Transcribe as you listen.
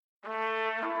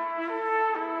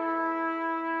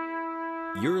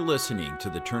You're listening to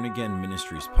the Turn Again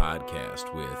Ministries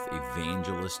podcast with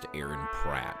evangelist Aaron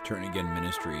Pratt. Turn Again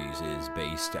Ministries is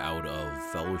based out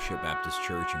of Fellowship Baptist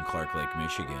Church in Clark Lake,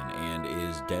 Michigan, and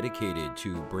is dedicated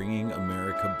to bringing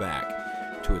America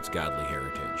back to its godly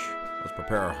heritage. Let's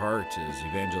prepare our hearts as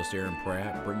evangelist Aaron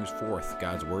Pratt brings forth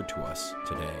God's word to us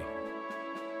today.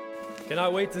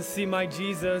 Cannot wait to see my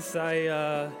Jesus.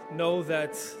 I know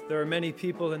that there are many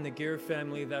people in the Gear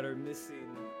family that are missing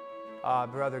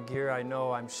Brother Gear.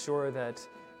 I'm sure that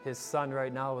his son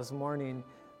right now is mourning,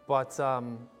 but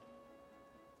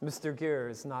Mr. Gear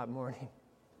is not mourning.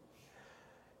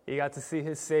 He got to see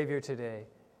his Savior today.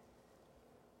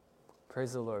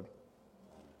 Praise the Lord.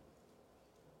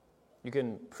 You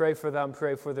can pray for them,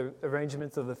 pray for the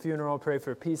arrangements of the funeral, pray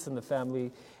for peace in the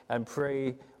family, and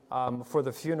pray for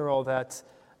the funeral. That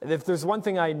if there's one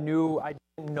thing I knew, I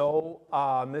didn't know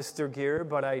Mr. Gear,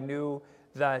 but I knew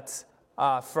that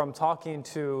from talking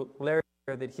to Larry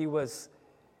that he was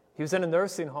in a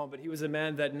nursing home, but he was a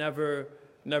man that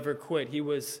never quit. He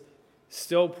was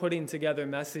still putting together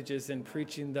messages and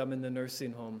preaching them in the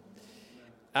nursing home,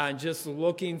 and just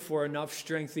looking for enough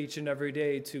strength each and every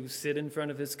day to sit in front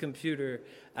of his computer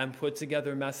and put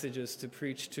together messages to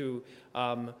preach to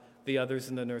the others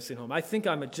in the nursing home. I think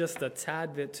I'm just a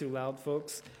tad bit too loud,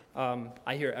 folks.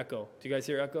 I hear echo. Do you guys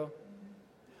hear echo?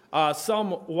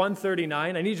 Psalm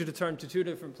 139, I need you to turn to two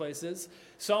different places.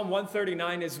 Psalm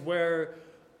 139 is where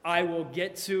I will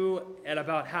get to at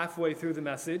about halfway through the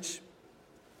message.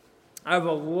 I have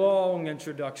a long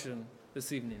introduction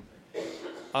this evening.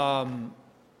 Then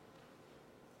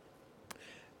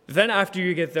after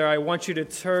you get there, I want you to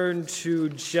turn to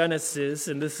Genesis,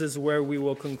 and this is where we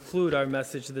will conclude our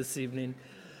message this evening.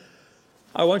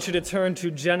 I want you to turn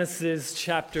to Genesis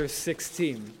chapter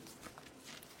 16.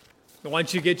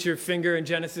 Once you get your finger in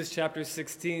Genesis chapter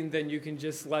 16, then you can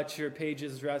just let your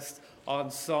pages rest on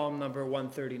Psalm number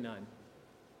 139.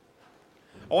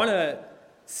 I want to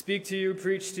speak to you,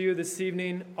 preach to you this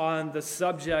evening on the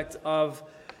subject of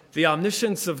the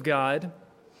omniscience of God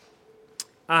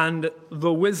and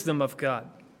the wisdom of God.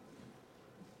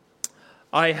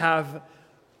 I have,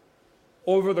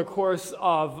 over the course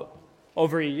of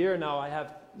over a year now, I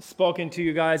have spoken to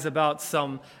you guys about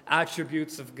some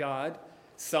attributes of God,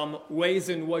 some ways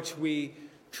in which we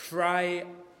try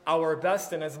our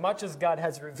best, and as much as God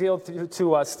has revealed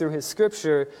to us through His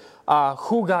Scripture,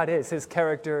 who God is, His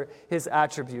character, His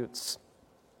attributes.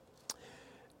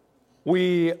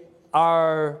 We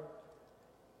are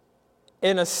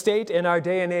in a state in our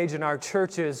day and age in our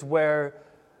churches where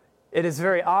it is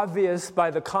very obvious by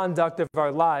the conduct of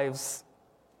our lives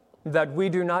that we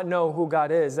do not know who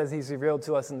God is as He's revealed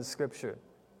to us in the Scripture.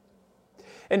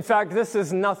 In fact, this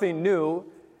is nothing new.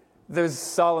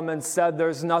 Solomon said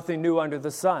there's nothing new under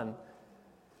the sun.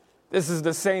 This is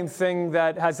the same thing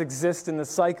that has existed in the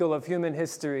cycle of human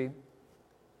history.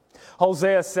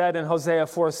 Hosea said in Hosea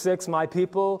 4:6, "My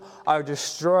people are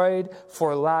destroyed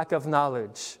for lack of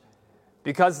knowledge.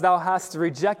 Because thou hast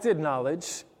rejected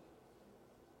knowledge."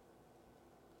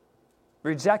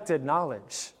 Rejected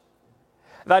knowledge.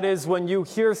 That is, when you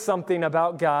hear something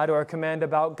about God or a command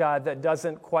about God that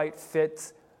doesn't quite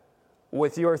fit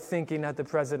with your thinking at the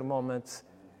present moment,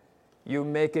 you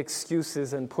make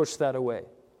excuses and push that away.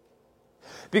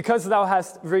 Because thou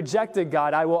hast rejected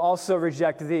God, I will also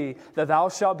reject thee, that thou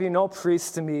shalt be no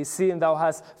priest to me. Seeing thou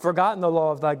hast forgotten the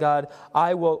law of thy God,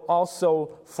 I will also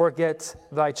forget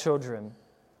thy children.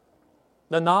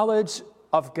 The knowledge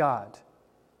of God.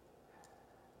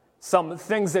 Some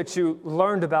things that you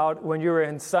learned about when you were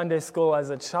in Sunday school as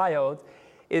a child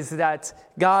is that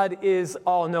God is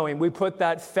all-knowing. We put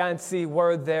that fancy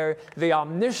word there, the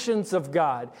omniscience of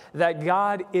God, that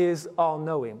God is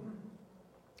all-knowing.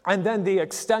 And then the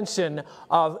extension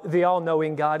of the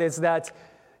all-knowing God is that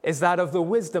of the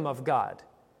wisdom of God.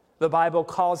 The Bible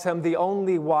calls Him the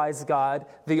only wise God,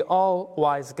 the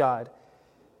all-wise God.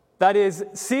 That is,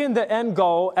 seeing the end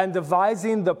goal and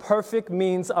devising the perfect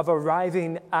means of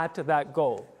arriving at that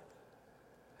goal.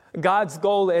 God's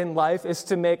goal in life is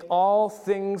to make all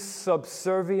things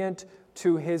subservient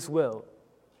to His will.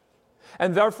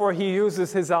 And therefore, He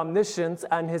uses His omniscience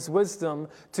and His wisdom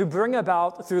to bring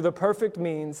about, through the perfect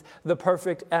means, the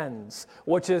perfect ends,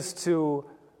 which is to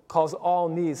cause all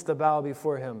knees to bow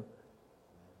before Him.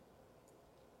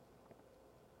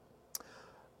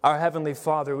 Our Heavenly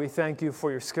Father, we thank You for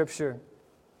Your Scripture.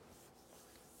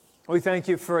 We thank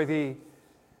You for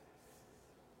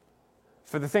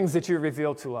the things that You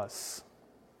reveal to us.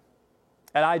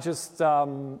 And I just,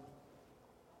 Lord,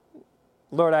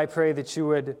 I pray that You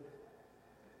would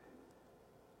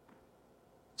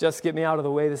just get me out of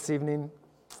the way this evening.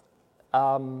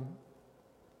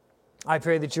 I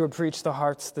pray that you would preach the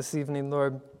hearts this evening,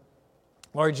 Lord.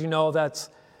 Lord, you know that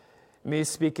me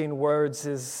speaking words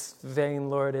is vain,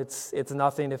 Lord. It's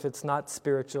nothing if it's not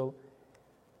spiritual.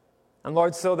 And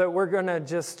Lord, so that we're going to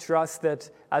just trust that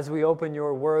as we open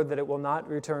your word, that it will not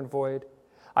return void.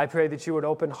 I pray that you would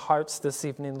open hearts this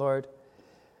evening, Lord.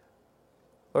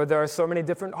 Lord, there are so many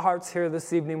different hearts here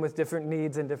this evening with different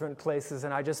needs in different places,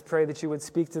 and I just pray that you would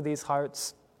speak to these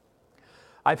hearts.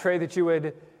 I pray that you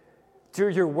would do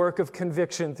your work of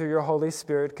conviction through your Holy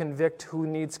Spirit, convict who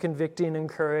needs convicting,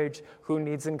 encourage who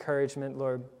needs encouragement,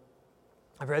 Lord.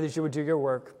 I pray that you would do your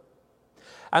work.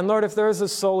 And Lord, if there is a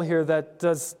soul here that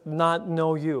does not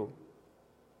know you,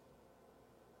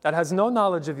 that has no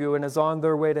knowledge of you and is on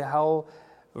their way to hell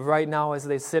right now as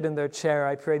they sit in their chair,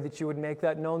 I pray that you would make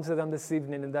that known to them this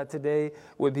evening and that today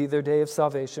would be their day of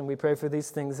salvation. We pray for these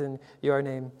things in your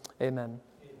name. Amen.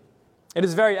 It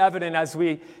is very evident as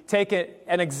we take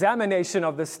an examination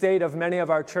of the state of many of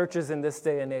our churches in this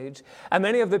day and age, and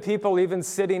many of the people even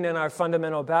sitting in our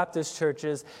fundamental Baptist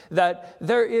churches, that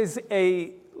there is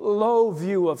a low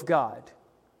view of God.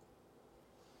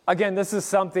 Again, this is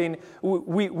something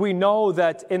we know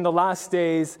that in the last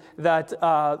days that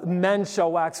men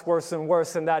shall wax worse and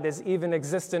worse, and that is even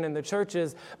existent in the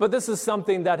churches. But this is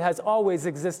something that has always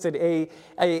existed,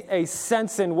 a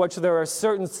sense in which there are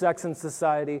certain sects in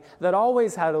society that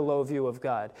always had a low view of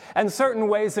God, and certain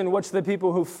ways in which the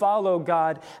people who follow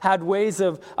God had ways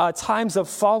of times of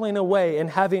falling away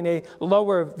and having a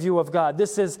lower view of God.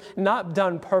 This is not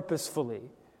done purposefully.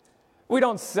 We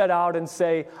don't set out and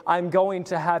say, I'm going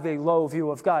to have a low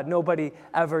view of God. Nobody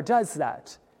ever does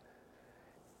that.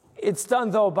 It's done,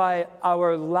 though, by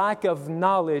our lack of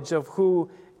knowledge of who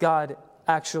God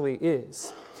actually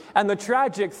is. And the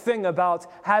tragic thing about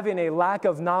having a lack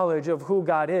of knowledge of who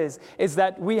God is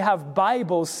that we have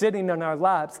Bibles sitting in our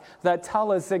laps that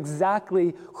tell us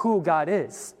exactly who God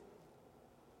is.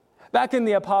 Back in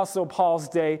the Apostle Paul's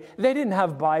day, they didn't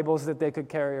have Bibles that they could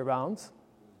carry around.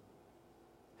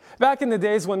 Back in the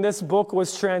days when this book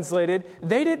was translated,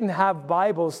 they didn't have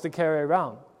Bibles to carry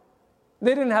around.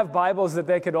 They didn't have Bibles that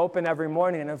they could open every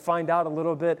morning and find out a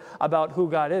little bit about who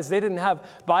God is. They didn't have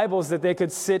Bibles that they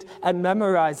could sit and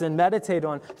memorize and meditate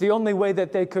on. The only way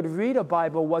that they could read a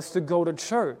Bible was to go to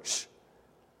church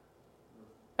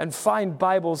and find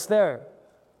Bibles there.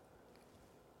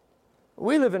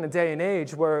 We live in a day and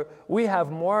age where we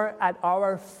have more at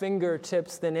our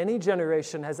fingertips than any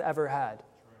generation has ever had.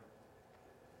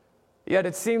 Yet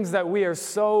it seems that we are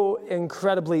so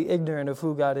incredibly ignorant of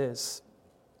who God is.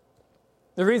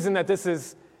 The reason that this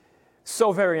is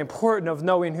so very important of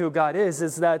knowing who God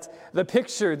is that the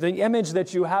picture, the image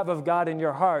that you have of God in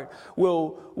your heart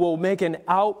will make an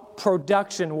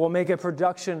outproduction, will make a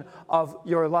production of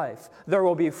your life. There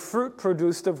will be fruit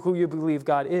produced of who you believe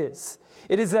God is.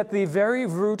 It is at the very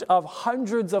root of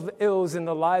hundreds of ills in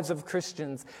the lives of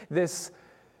Christians, this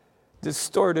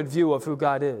distorted view of who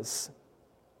God is.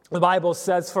 The Bible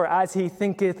says, for as he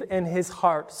thinketh in his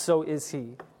heart, so is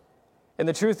he. And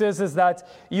the truth is that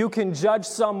you can judge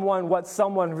someone, what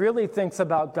someone really thinks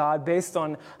about God based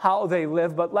on how they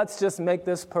live, but let's just make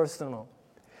this personal.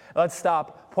 Let's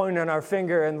stop pointing our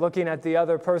finger and looking at the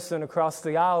other person across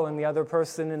the aisle and the other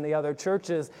person in the other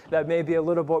churches that may be a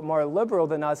little bit more liberal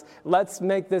than us. Let's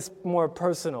make this more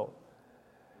personal.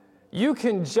 You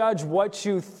can judge what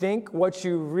you think, what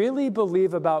you really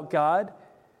believe about God,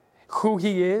 who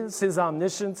he is, his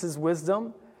omniscience, his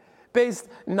wisdom, based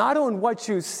not on what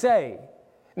you say,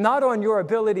 not on your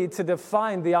ability to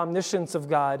define the omniscience of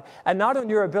God, and not on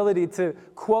your ability to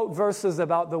quote verses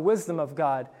about the wisdom of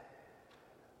God,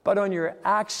 but on your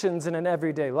actions in an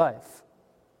everyday life.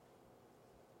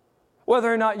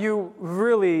 Whether or not you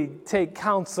really take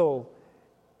counsel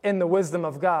in the wisdom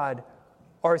of God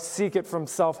or seek it from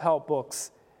self-help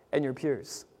books and your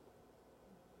peers.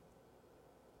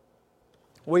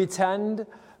 We tend,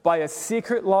 by a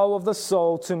secret law of the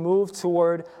soul, to move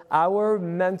toward our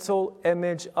mental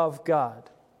image of God.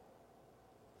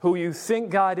 Who you think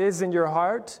God is in your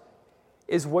heart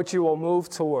is what you will move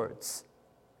towards.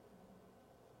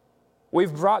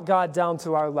 We've brought God down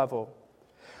to our level.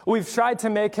 We've tried to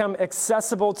make him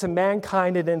accessible to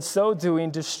mankind, and in so doing,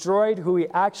 destroyed who he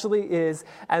actually is,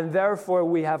 and therefore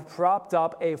we have propped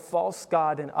up a false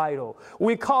god and idol.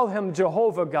 We call him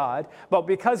Jehovah God, but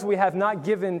because we have not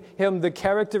given him the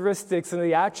characteristics and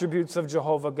the attributes of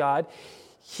Jehovah God,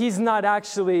 he's not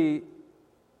actually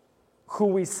who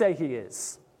we say he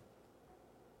is.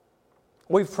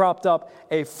 We've propped up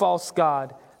a false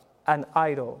god and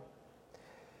idol.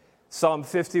 Psalm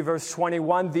 50, verse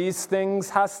 21, these things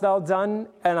hast thou done,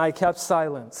 and I kept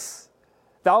silence.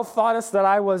 Thou thoughtest that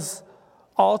I was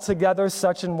altogether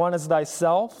such an one as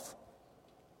thyself?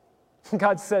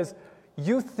 God says,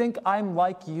 you think I'm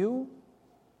like you?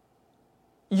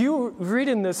 You read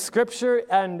in the scripture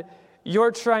and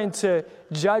you're trying to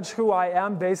judge who I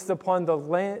am based upon the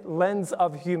lens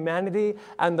of humanity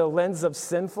and the lens of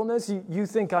sinfulness? You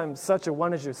think I'm such a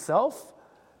one as yourself?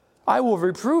 I will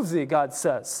reprove thee, God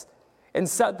says, and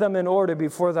set them in order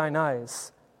before thine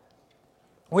eyes.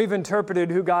 We've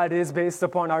interpreted who God is based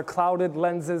upon our clouded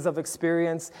lenses of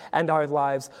experience and our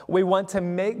lives. We want to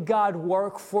make God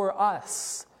work for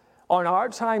us on our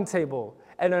timetable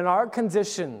and in our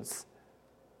conditions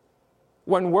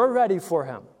when we're ready for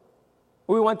him.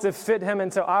 We want to fit him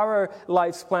into our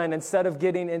life's plan instead of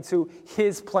getting into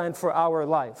his plan for our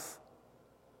life.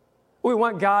 We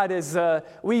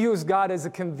use God as a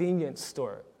convenience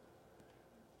store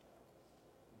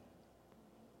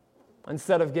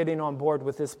instead of getting on board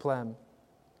with his plan.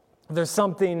 There's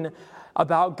something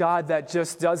about God that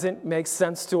just doesn't make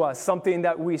sense to us, something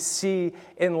that we see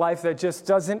in life that just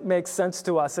doesn't make sense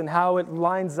to us, and how it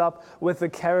lines up with the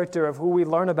character of who we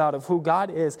learn about, of who God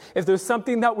is. If there's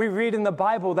something that we read in the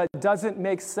Bible that doesn't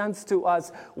make sense to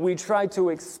us, we try to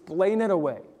explain it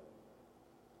away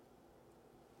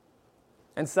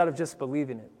instead of just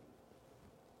believing it.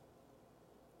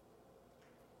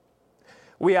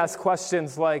 We ask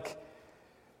questions like,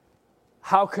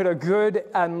 how could a good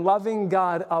and loving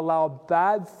God allow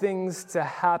bad things to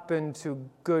happen to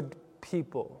good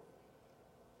people?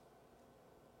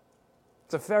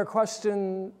 It's a fair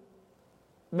question.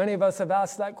 Many of us have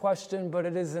asked that question, but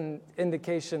it is an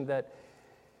indication that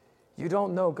you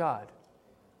don't know God.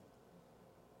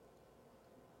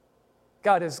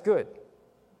 God is good.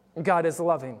 God is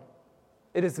loving.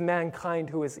 It is mankind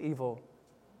who is evil.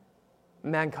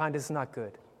 Mankind is not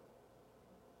good.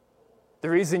 The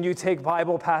reason you take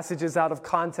Bible passages out of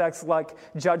context like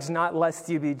judge not lest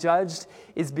you be judged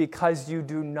is because you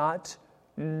do not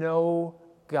know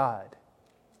God.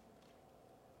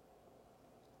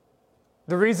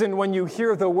 The reason when you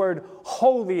hear the word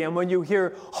holy and when you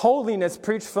hear holiness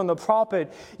preached from the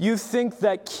pulpit,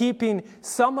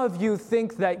 some of you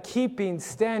think that keeping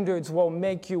standards will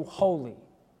make you holy.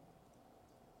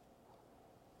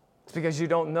 It's because you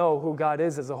don't know who God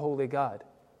is as a holy God.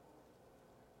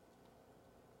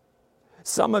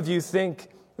 Some of you think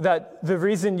that the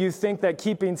reason you think that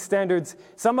keeping standards,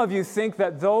 some of you think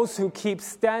that those who keep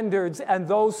standards and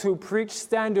those who preach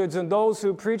standards and those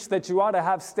who preach that you ought to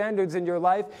have standards in your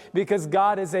life because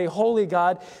God is a holy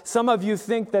God, some of you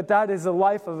think that that is a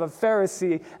life of a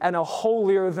Pharisee and a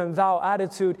holier-than-thou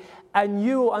attitude. And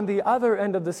you, on the other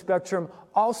end of the spectrum,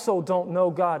 also don't know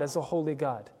God as a holy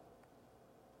God.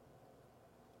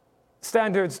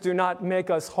 Standards do not make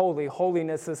us holy.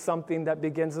 Holiness is something that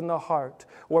begins in the heart,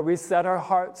 where we set our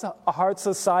hearts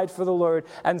aside for the Lord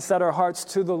and set our hearts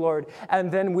to the Lord.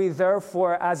 And then we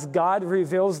therefore, as God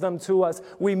reveals them to us,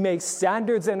 we make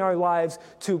standards in our lives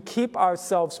to keep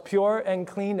ourselves pure and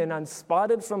clean and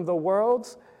unspotted from the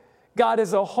world. God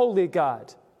is a holy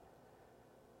God.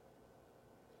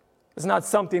 It's not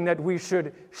something that we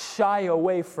should shy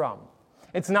away from.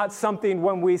 It's not something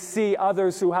when we see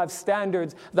others who have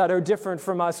standards that are different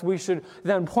from us, we should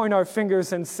then point our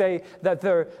fingers and say that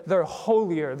they're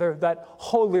holier, they're that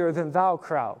holier than thou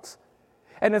crowd.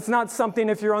 And it's not something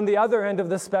if you're on the other end of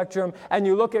the spectrum and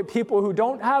you look at people who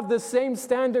don't have the same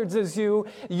standards as you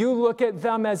look at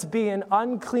them as being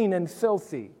unclean and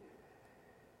filthy.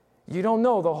 You don't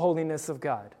know the holiness of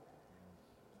God,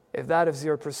 if that is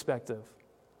your perspective.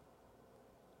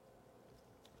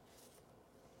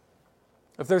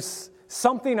 If there's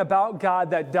something about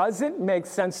God that doesn't make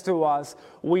sense to us,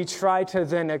 we try to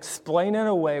then explain it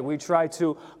away. We try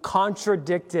to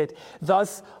contradict it.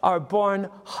 Thus are born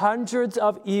hundreds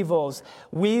of evils.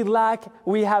 We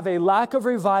have a lack of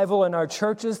revival in our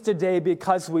churches today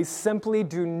because we simply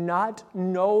do not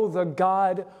know the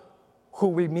God who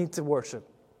we meet to worship.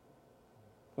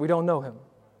 We don't know him.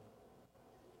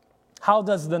 How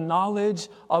does the knowledge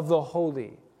of the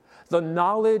holy, the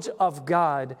knowledge of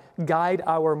God, guide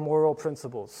our moral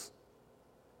principles?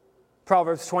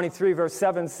 Proverbs 23 verse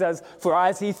 7 says, "For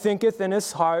as he thinketh in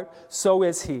his heart, so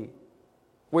is he."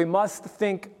 We must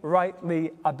think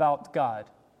rightly about God.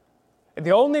 And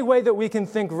the only way that we can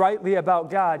think rightly about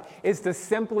God is to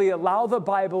simply allow the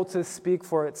Bible to speak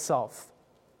for itself.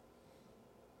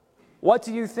 What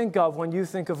do you think of when you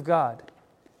think of God?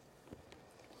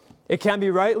 It can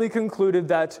be rightly concluded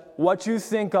that what you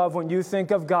think of when you think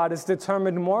of God is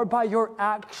determined more by your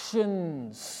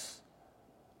actions,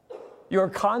 your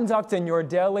conduct in your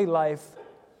daily life,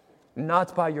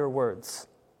 not by your words.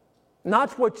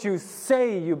 Not what you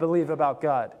say you believe about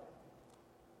God,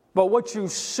 but what you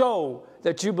show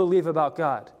that you believe about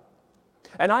God.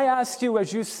 And I ask you,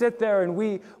 as you sit there and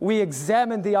we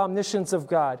examine the omniscience of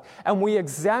God and we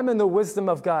examine the wisdom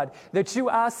of God, that you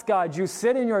ask God, you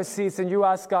sit in your seats and you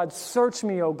ask God, search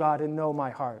me, O God, and know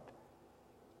my heart.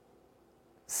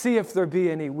 See if there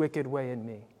be any wicked way in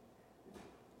me.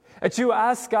 That you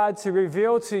ask God to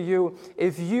reveal to you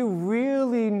if you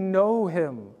really know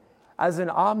him as an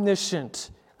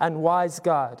omniscient and wise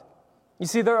God. You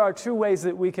see, there are two ways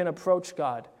that we can approach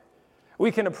God.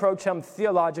 We can approach him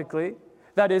theologically.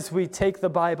 That is, we take the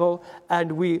Bible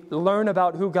and we learn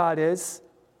about who God is.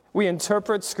 We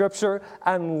interpret Scripture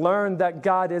and learn that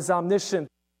God is omniscient.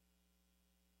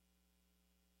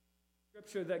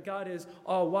 Scripture that God is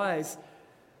all-wise.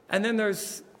 And then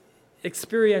there's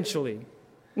experientially,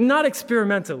 not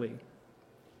experimentally,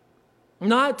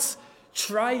 not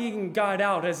trying God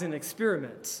out as an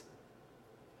experiment,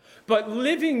 but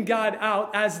living God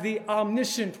out as the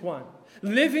omniscient one.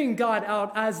 Living God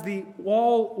out as the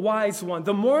all-wise one.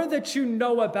 The more that you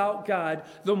know about God,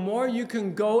 the more you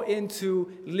can go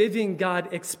into living God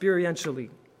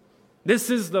experientially. This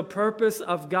is the purpose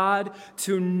of God,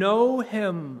 to know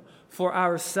him for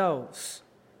ourselves.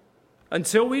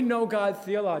 Until we know God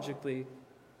theologically,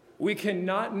 we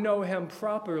cannot know him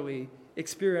properly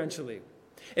experientially.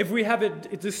 If we have a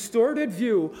distorted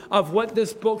view of what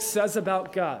this book says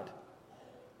about God,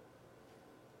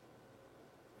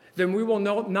 then we will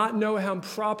not know him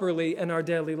properly in our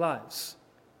daily lives.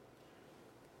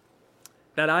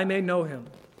 That I may know him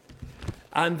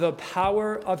and the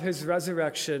power of his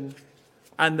resurrection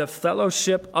and the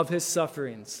fellowship of his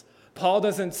sufferings. Paul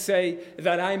doesn't say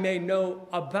that I may know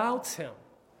about him,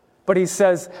 but he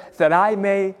says that I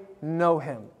may know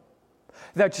him.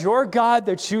 That your God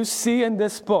that you see in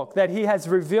this book, that he has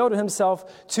revealed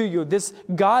himself to you, this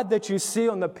God that you see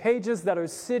on the pages that are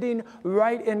sitting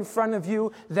right in front of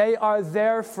you, they are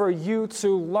there for you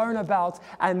to learn about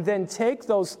and then take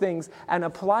those things and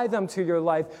apply them to your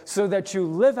life so that you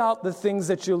live out the things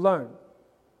that you learn.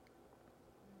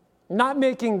 Not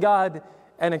making God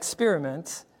an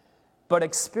experiment, but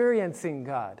experiencing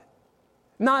God.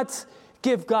 Not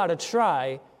give God a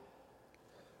try,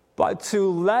 but to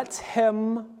let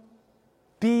him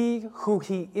be who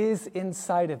he is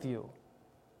inside of you.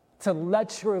 To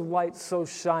let your light so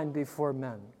shine before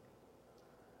men.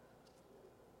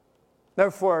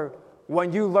 Therefore,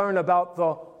 when you learn about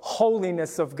the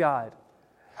holiness of God,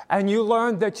 and you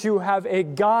learn that you have a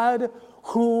God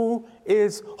who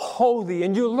is holy,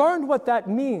 and you learn what that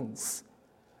means,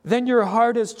 then your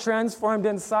heart is transformed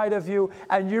inside of you,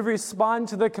 and you respond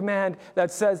to the command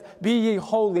that says, "Be ye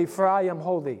holy, for I am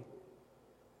holy."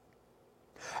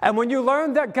 And when you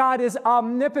learn that God is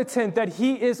omnipotent, that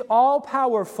he is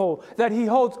all-powerful, that he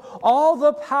holds all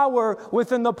the power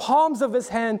within the palms of his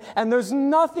hand, and there's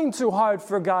nothing too hard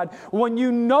for God, when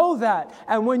you know that,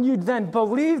 and when you then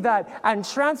believe that and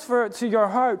transfer it to your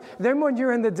heart, then when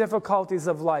you're in the difficulties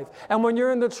of life, and when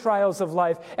you're in the trials of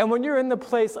life, and when you're in the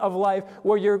place of life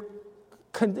where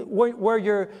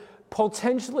you're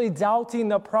potentially doubting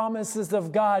the promises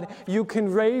of God, you can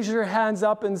raise your hands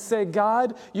up and say,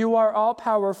 "God, you are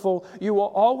all-powerful. You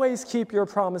will always keep your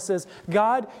promises.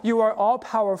 God, you are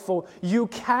all-powerful. You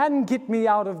can get me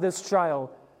out of this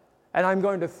trial, and I'm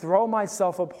going to throw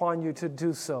myself upon you to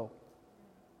do so."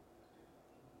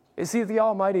 Is he the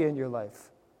Almighty in your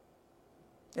life?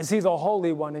 Is he the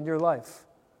Holy One in your life?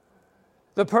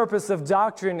 The purpose of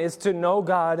doctrine is to know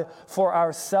God for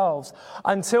ourselves.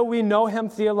 Until we know him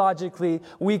theologically,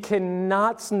 we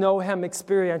cannot know him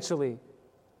experientially.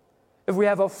 If we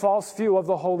have a false view of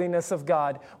the holiness of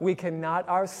God, we cannot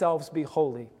ourselves be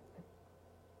holy.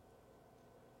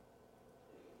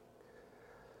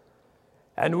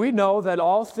 And we know that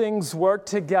all things work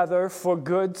together for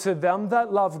good to them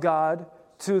that love God,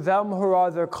 to them who are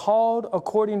the called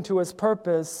according to his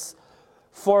purpose.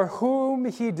 For whom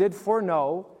he did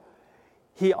foreknow,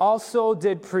 he also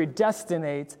did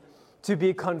predestinate to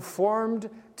be conformed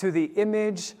to the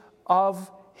image of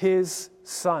his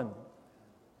Son.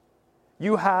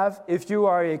 You have, if you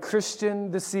are a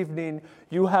Christian this evening,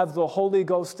 you have the Holy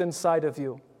Ghost inside of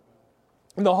you.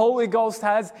 And the Holy Ghost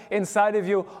has inside of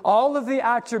you all of the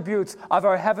attributes of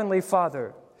our Heavenly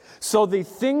Father. So the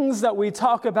things that we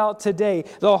talk about today,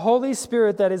 the Holy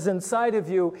Spirit that is inside of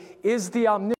you is the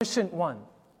omniscient one.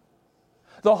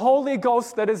 The Holy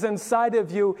Ghost that is inside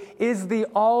of you is the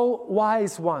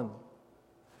all-wise one.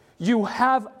 You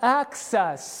have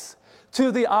access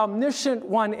to the omniscient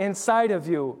one inside of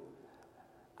you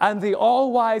and the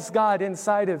all-wise God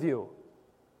inside of you.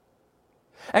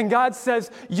 And God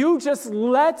says, you just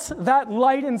let that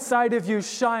light inside of you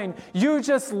shine. You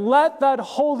just let that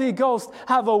Holy Ghost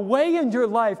have a way in your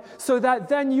life so that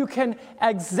then you can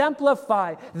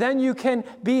exemplify, then you can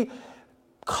be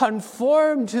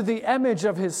conformed to the image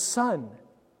of His Son.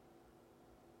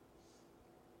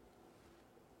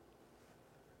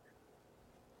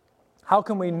 How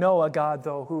can we know a God,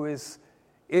 though, who is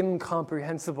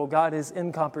incomprehensible? God is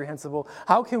incomprehensible.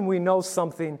 How can we know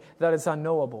something that is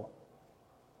unknowable?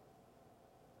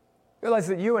 Realize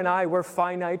that you and I, we're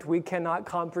finite. We cannot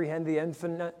comprehend the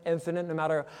infinite, no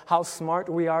matter how smart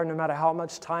we are, no matter how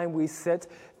much time we sit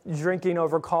drinking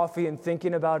over coffee and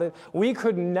thinking about it. We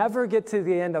could never get to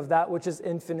the end of that which is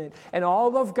infinite. And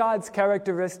all of God's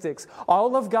characteristics,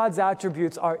 all of God's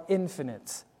attributes are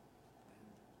infinite.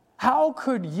 How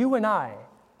could you and I,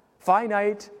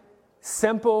 finite,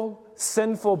 simple,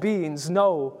 sinful beings,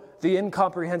 know the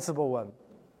incomprehensible one?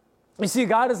 You see,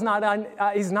 God is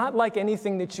He's not like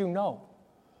anything that you know.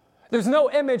 There's no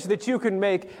image that you can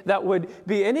make that would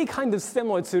be any kind of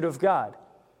similitude of God.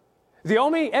 The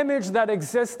only image that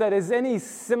exists that is any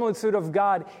similitude of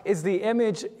God is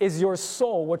your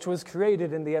soul, which was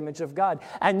created in the image of God.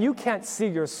 And you can't see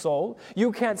your soul.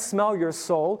 You can't smell your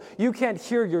soul. You can't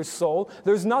hear your soul.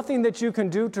 There's nothing that you can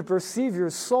do to perceive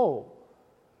your soul.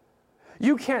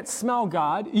 You can't smell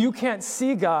God. You can't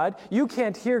see God. You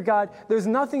can't hear God. There's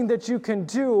nothing that you can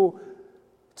do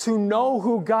to know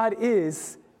who God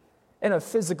is in a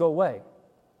physical way.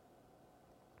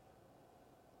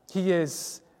 He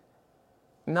is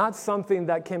not something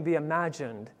that can be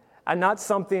imagined, and not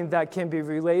something that can be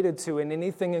related to in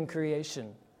anything in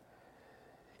creation.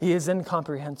 He is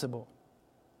incomprehensible.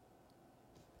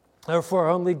 Therefore,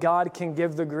 only God can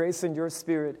give the grace in your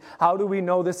spirit. How do we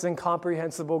know this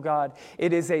incomprehensible God?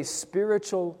 It is a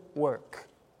spiritual work.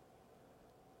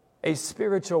 A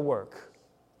spiritual work.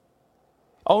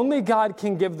 Only God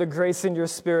can give the grace in your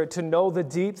spirit to know the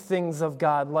deep things of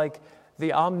God, like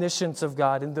the omniscience of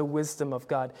God and the wisdom of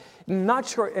God,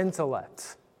 not your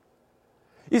intellect.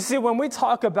 You see, when we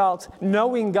talk about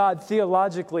knowing God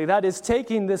theologically, that is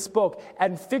taking this book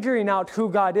and figuring out who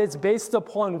God is based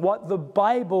upon what the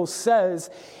Bible says.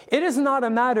 It is not a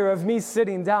matter of me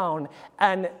sitting down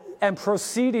and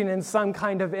proceeding in some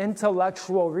kind of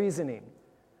intellectual reasoning.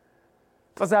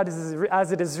 Because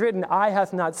as it is written, eye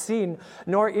hath not seen,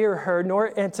 nor ear heard,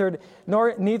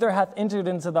 neither hath entered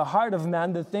into the heart of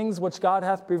man the things which God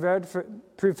hath prepared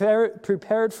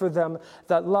for them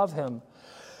that love him.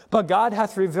 But God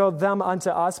hath revealed them unto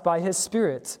us by his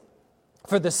Spirit.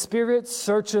 For the Spirit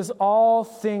searches all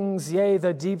things, yea,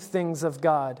 the deep things of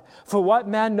God. For what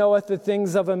man knoweth the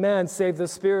things of a man, save the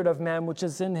spirit of man which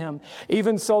is in him?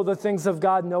 Even so the things of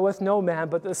God knoweth no man,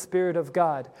 but the Spirit of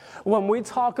God. When we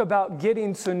talk about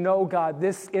getting to know God,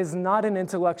 this is not an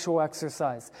intellectual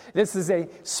exercise. This is a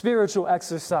spiritual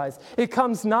exercise. It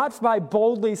comes not by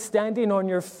boldly standing on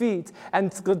your feet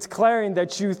and declaring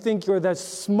that you think you're the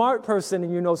smart person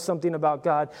and you know something about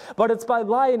God, but it's by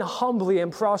lying humbly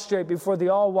and prostrate before the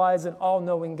all-wise and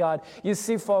all-knowing God. You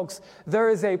see, folks, there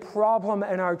is a problem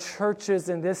in our churches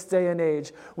in this day and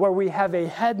age where we have a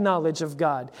head knowledge of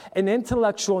God, an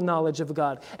intellectual knowledge of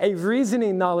God, a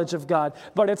reasoning knowledge of God,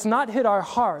 but it's not hit our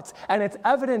hearts, and it's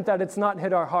evident that it's not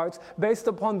hit our hearts based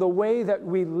upon the way that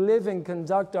we live and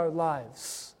conduct our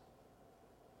lives.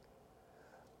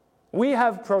 We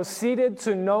have proceeded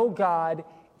to know God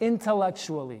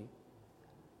intellectually,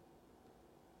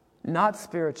 not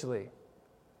spiritually.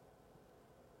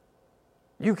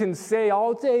 You can say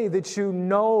all day that you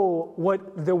know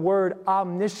what the word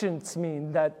omniscience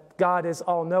means, that God is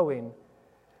all-knowing.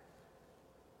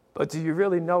 But do you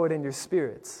really know it in your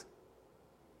spirits?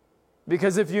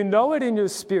 Because if you know it in your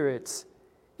spirits,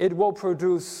 it will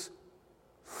produce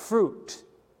fruit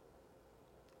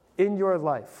in your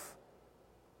life.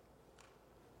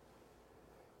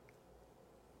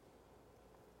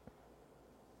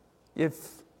 If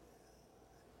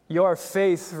your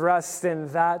faith rests in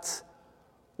that,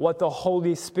 what the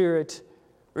Holy Spirit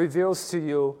reveals to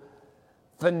you,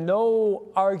 then no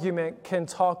argument can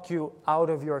talk you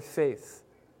out of your faith.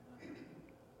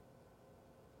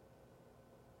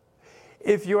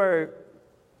 If your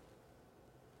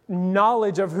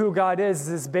knowledge of who God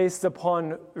is based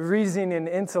upon reasoning and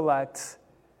intellect,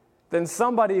 then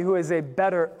somebody who is a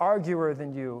better arguer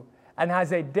than you and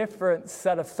has a different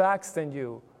set of facts than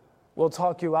you will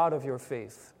talk you out of your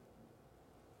faith.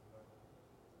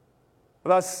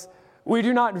 Thus, we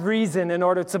do not reason in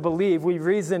order to believe. We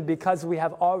reason because we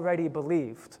have already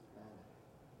believed.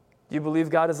 Do you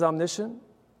believe God is omniscient?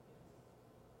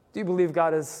 Do you believe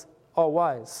God is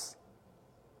all-wise?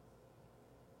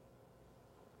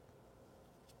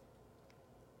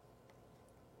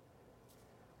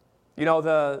 You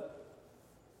know,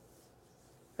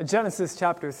 in Genesis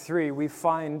chapter 3, we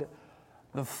find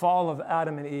the fall of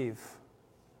Adam and Eve.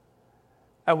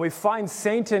 And we find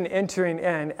Satan entering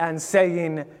in and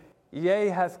saying, "Yea,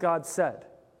 hath God said."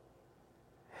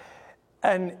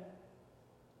 And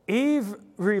Eve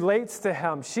relates to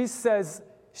him. She says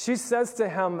to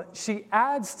him, she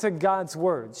adds to God's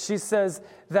words. She says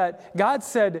that God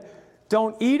said,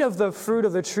 "Don't eat of the fruit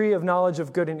of the tree of knowledge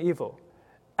of good and evil."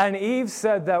 And Eve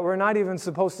said that we're not even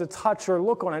supposed to touch or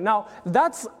look on it. Now,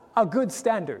 that's a good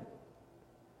standard.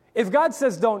 If God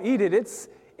says don't eat it,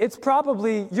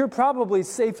 you're probably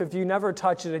safe if you never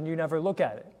touch it and you never look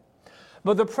at it.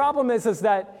 But the problem is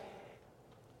that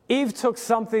Eve took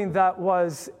something that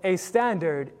was a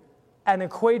standard and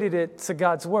equated it to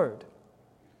God's word.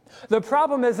 The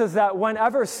problem is that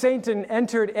whenever Satan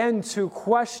entered in to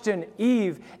question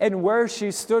Eve and where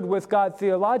she stood with God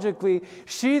theologically,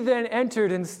 she then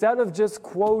entered, instead of just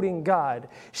quoting God,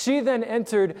 she then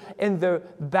entered in the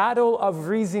battle of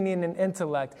reasoning and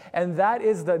intellect, and that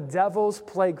is the devil's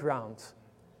playground.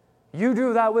 You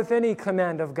do that with any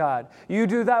command of God. You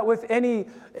do that with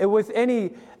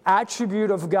any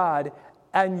attribute of God,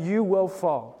 and you will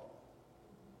fall.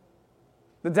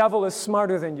 The devil is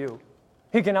smarter than you.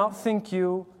 He can outthink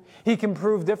you. He can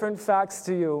prove different facts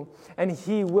to you, and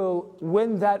he will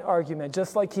win that argument,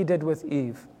 just like he did with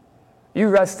Eve. You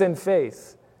rest in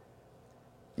faith.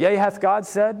 Yea, hath God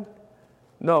said?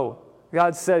 No.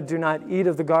 God said, "Do not eat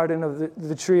of the garden of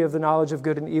the tree of the knowledge of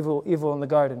good and evil in the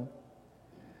garden."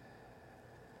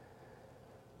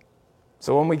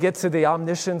 So when we get to the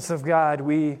omniscience of God,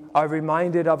 we are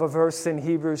reminded of a verse in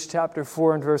Hebrews chapter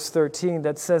 4 and verse 13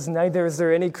 that says, "Neither is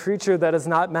there any creature that is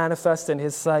not manifest in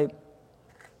his sight.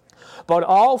 But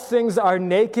all things are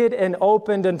naked and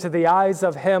opened unto the eyes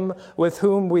of him with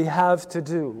whom we have to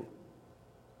do."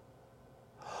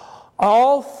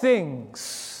 All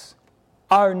things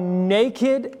are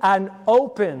naked and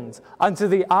opened unto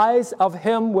the eyes of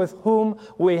him with whom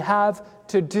we have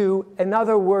to do. In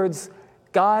other words,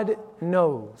 God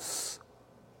knows.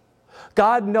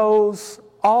 God knows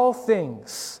all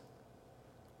things.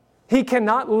 He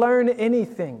cannot learn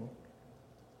anything.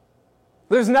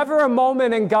 There's never a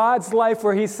moment in God's life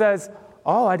where he says,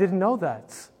 "Oh, I didn't know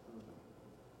that."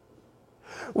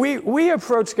 We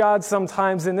approach God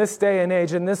sometimes in this day and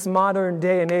age, in this modern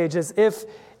day and age, as if,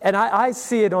 and I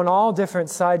see it on all different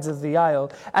sides of the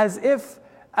aisle, as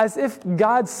if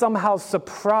God's somehow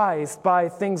surprised by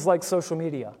things like social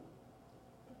media.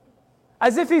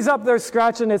 As if he's up there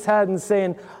scratching his head and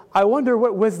saying, "I wonder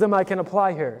what wisdom I can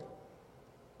apply here.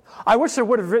 I wish I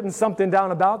would have written something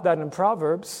down about that in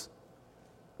Proverbs."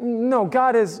 No,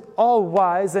 God is all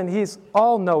wise and he's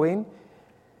all knowing.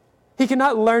 He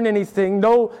cannot learn anything.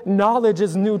 No knowledge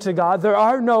is new to God. There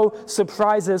are no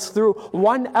surprises. Through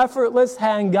one effortless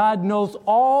hand, God knows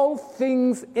all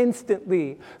things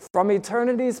instantly, from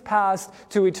eternity's past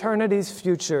to eternity's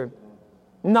future.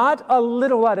 Not a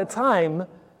little at a time,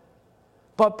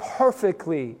 but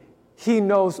perfectly. He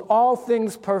knows all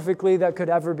things perfectly that could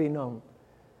ever be known.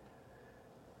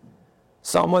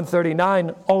 Psalm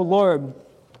 139, "O Lord,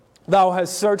 thou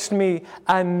hast searched me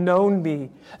and known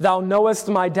me. Thou knowest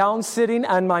my downsitting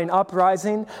and mine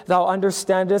uprising. Thou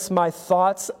understandest my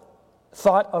thought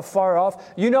afar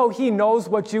off." You know, he knows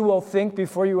what you will think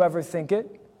before you ever think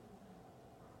it.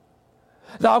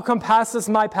 "Thou compassest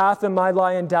my path and my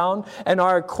lying down, and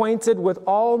are acquainted with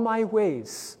all my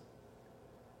ways."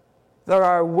 There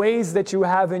are ways that you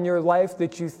have in your life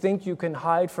that you think you can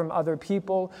hide from other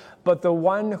people, but the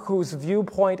one whose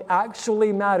viewpoint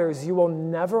actually matters, you will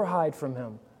never hide from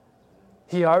him.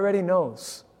 He already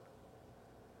knows.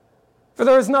 "For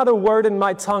there is not a word in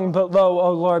my tongue, but lo,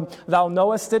 O Lord, thou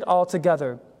knowest it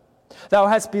altogether. Thou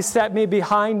hast beset me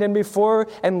behind and before,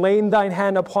 and laid thine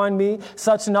hand upon me.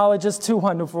 Such knowledge is too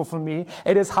wonderful for me.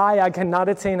 It is high, I cannot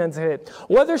attain unto it.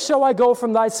 Whither shall I go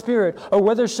from thy spirit? Or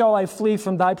whither shall I flee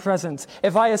from thy presence?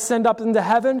 If I ascend up into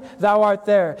heaven, thou art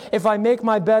there. If I make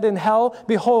my bed in hell,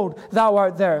 behold, thou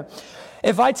art there.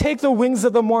 If I take the wings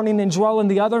of the morning and dwell in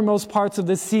the uttermost parts of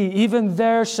the sea, even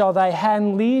there shall thy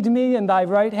hand lead me, and thy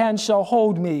right hand shall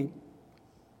hold me."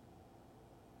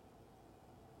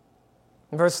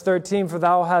 Verse 13, "For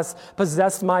thou hast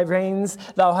possessed my reins,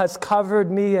 thou hast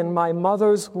covered me in my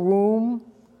mother's womb."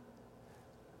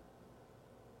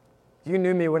 You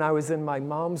knew me when I was in my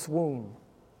mom's womb.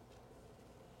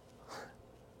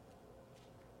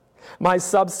 "My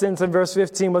substance," in verse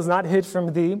 15, "was not hid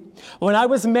from thee. When I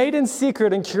was made in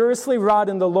secret and curiously wrought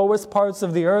in the lowest parts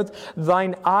of the earth,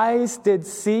 thine eyes did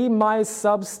see my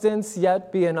substance,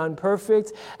 yet being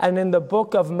unperfect, and in the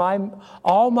book of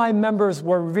all my members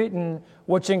were written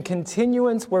which in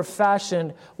continuance were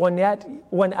fashioned when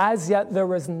as yet there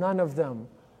was none of them.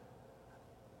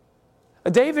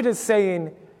 David is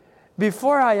saying,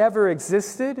 before I ever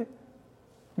existed,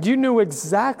 you knew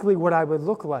exactly what I would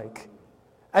look like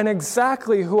and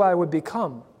exactly who I would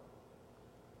become.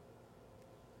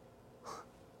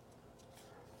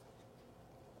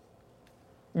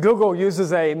 Google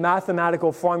uses a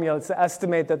mathematical formula to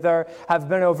estimate that there have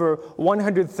been over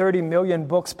 130 million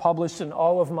books published in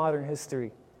all of modern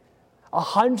history.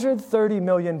 130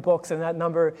 million books, and that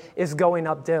number is going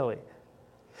up daily.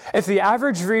 If the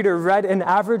average reader read an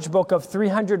average book of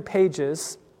 300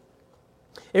 pages,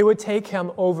 it would take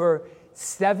him over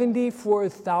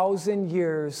 74,000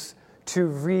 years to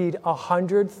read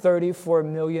 134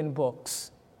 million books.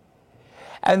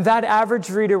 And that average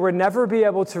reader would never be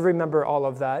able to remember all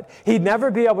of that. He'd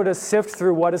never be able to sift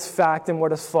through what is fact and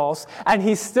what is false. And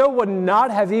he still would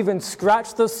not have even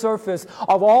scratched the surface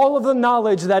of all of the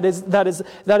knowledge that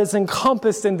is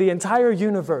encompassed in the entire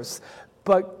universe.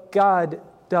 But God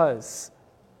does.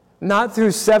 Not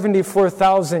through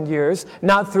 74,000 years,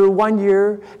 not through 1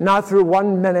 year, not through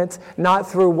 1 minute, not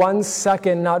through 1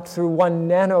 second, not through 1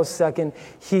 nanosecond.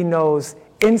 He knows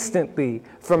instantly,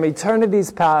 from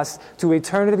eternity's past to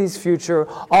eternity's future,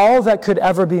 all that could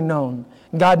ever be known.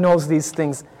 God knows these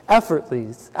things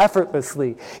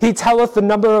effortlessly. He telleth the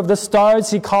number of the stars,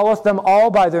 he calleth them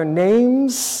all by their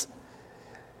names.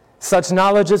 Such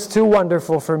knowledge is too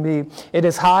wonderful for me. It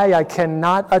is high, I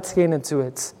cannot attain unto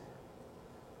it.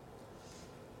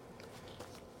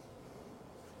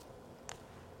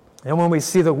 And when we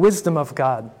see the wisdom of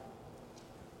God,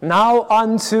 now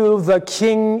unto the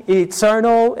King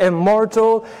eternal,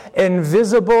 immortal,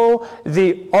 invisible,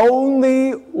 the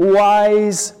only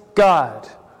wise God,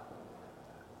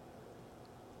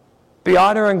 be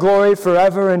honor and glory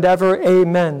forever and ever.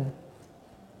 Amen.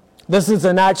 This is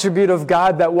an attribute of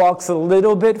God that walks a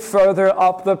little bit further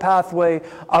up the pathway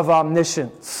of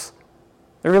omniscience.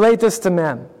 Relate this to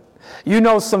man. You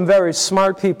know some very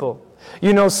smart people.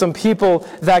 You know some people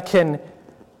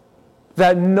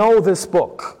that know this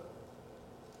book.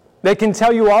 They can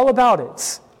tell you all about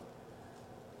it,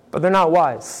 but they're not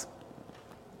wise.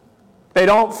 They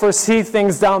don't foresee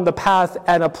things down the path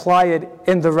and apply it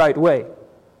in the right way.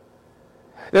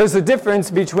 There's a difference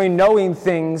between knowing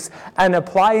things and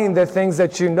applying the things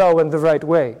that you know in the right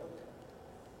way.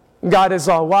 God is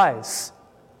all wise.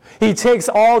 He takes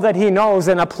all that he knows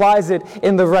and applies it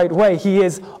in the right way. He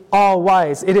is all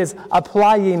wise. It is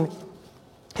applying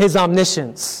his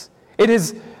omniscience. It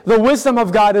is the wisdom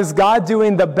of God is God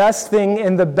doing the best thing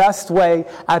in the best way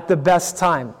at the best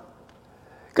time.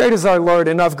 Great is our Lord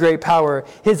and of great power.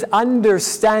 His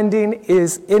understanding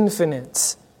is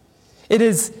infinite. It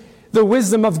is the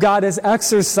wisdom of God is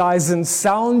exercised in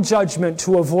sound judgment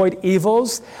to avoid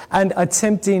evils and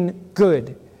attempting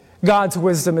good. God's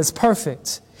wisdom is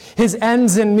perfect. His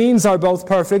ends and means are both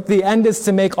perfect. The end is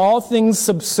to make all things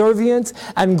subservient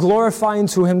and glorifying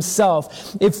to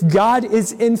himself. If God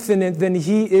is infinite, then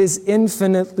he is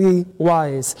infinitely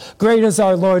wise. Great is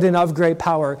our Lord and of great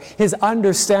power. His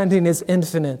understanding is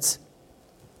infinite.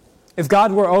 If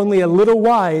God were only a little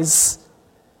wise,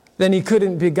 then he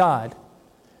couldn't be God.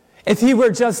 If he were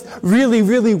just really,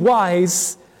 really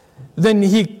wise, then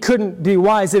he couldn't be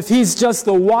wise. If he's just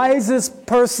the wisest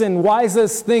person,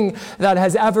 wisest thing that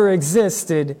has ever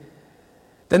existed,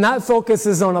 then that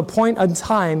focuses on a point in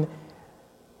time,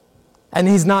 and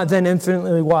he's not then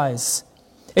infinitely wise.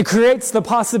 It creates the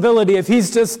possibility, if he's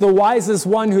just the wisest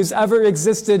one who's ever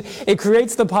existed, it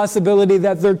creates the possibility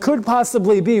that there could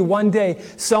possibly be one day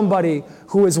somebody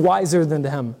who is wiser than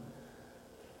him.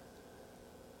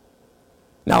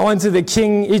 Now unto the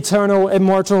King, eternal,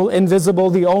 immortal, invisible,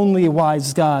 the only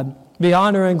wise God, be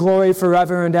honor and glory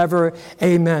forever and ever.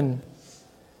 Amen.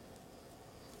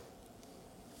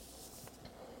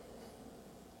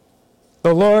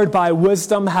 The Lord by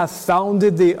wisdom hath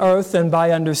founded the earth, and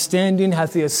by understanding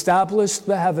hath he established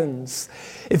the heavens.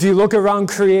 If you look around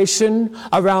creation,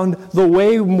 around the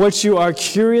way in which you are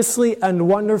curiously and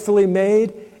wonderfully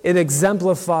made, it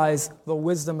exemplifies the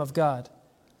wisdom of God.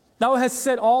 Thou hast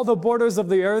set all the borders of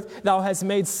the earth. Thou hast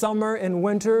made summer and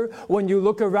winter. When you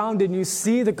look around and you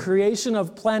see the creation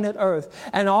of planet Earth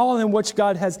and all in which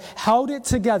God has held it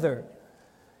together,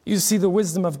 you see the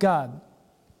wisdom of God.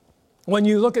 When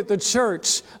you look at the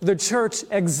church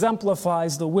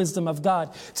exemplifies the wisdom of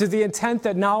God to the intent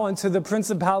that now unto the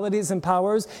principalities and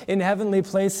powers in heavenly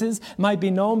places might be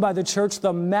known by the church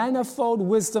the manifold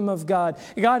wisdom of God.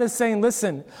 God is saying,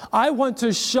 listen, I want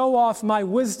to show off my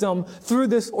wisdom through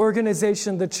this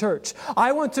organization, the church.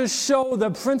 I want to show the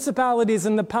principalities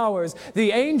and the powers,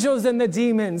 the angels and the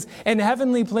demons in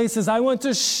heavenly places. I want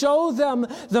to show them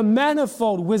the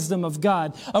manifold wisdom of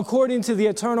God according to the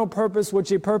eternal purpose which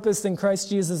he purposed in Christ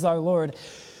Jesus our Lord.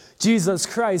 Jesus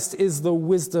Christ is the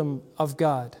wisdom of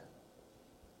God.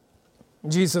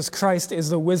 Jesus Christ is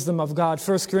the wisdom of God.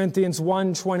 1 Corinthians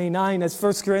 1:29, as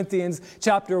 1 Corinthians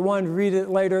chapter 1, read it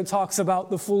later, it talks about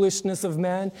the foolishness of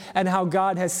man and how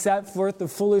God has set forth the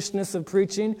foolishness of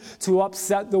preaching to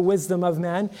upset the wisdom of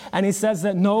man. And he says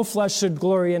that no flesh should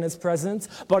glory in his presence,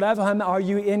 but of him are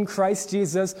you in Christ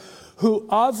Jesus, who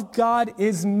of God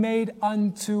is made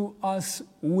unto us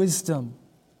wisdom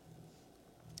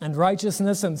and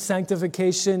righteousness and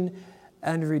sanctification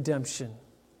and redemption.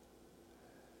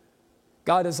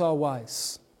 God is all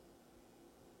wise.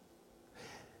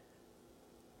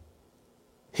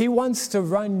 He wants to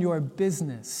run your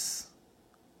business.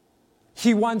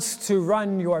 He wants to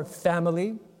run your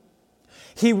family.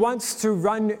 He wants to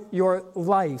run your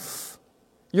life,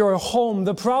 your home.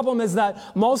 The problem is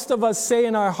that most of us say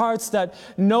in our hearts that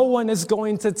no one is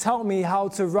going to tell me how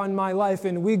to run my life.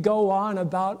 And we go on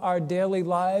about our daily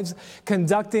lives,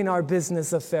 conducting our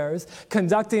business affairs,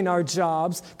 conducting our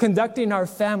jobs, conducting our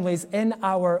families in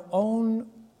our own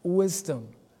wisdom,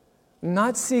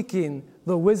 not seeking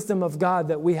the wisdom of God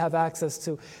that we have access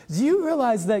to. Do you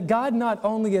realize that God not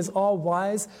only is all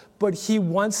wise, but he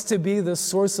wants to be the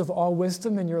source of all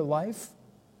wisdom in your life?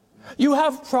 You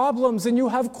have problems and you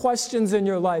have questions in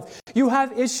your life. You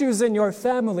have issues in your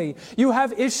family. You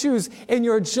have issues in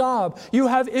your job. You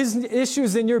have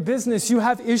issues in your business. You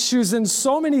have issues in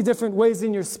so many different ways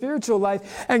in your spiritual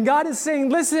life. And God is saying,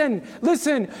 listen,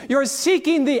 you're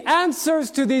seeking the answers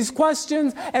to these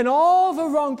questions in all the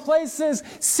wrong places.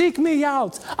 Seek me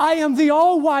out. I am the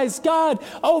all-wise God.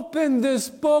 Open this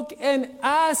book and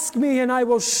ask me, and I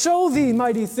will show thee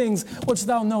mighty things which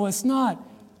thou knowest not.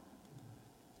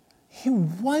 He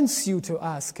wants you to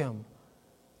ask him.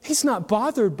 He's not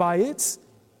bothered by it.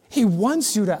 He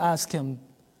wants you to ask him.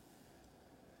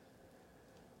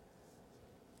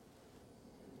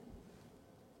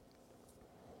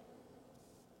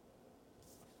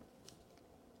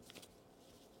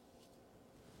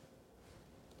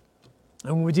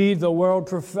 And indeed, the world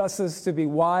professes to be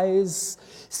wise,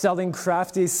 selling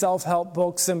crafty self-help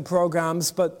books and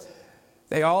programs, but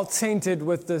they all tainted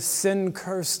with the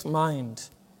sin-cursed mind.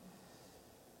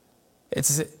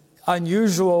 It's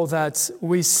unusual that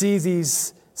we see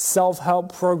these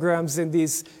self-help programs and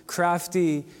these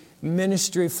crafty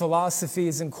ministry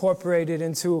philosophies incorporated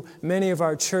into many of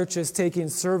our churches, taking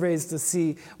surveys to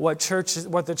see what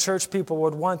the church people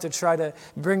would want to try to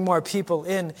bring more people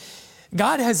in.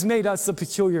 God has made us a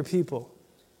peculiar people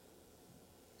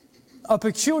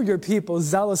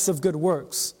zealous of good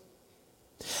works.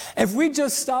 If we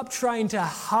just stop trying to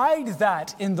hide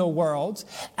that in the world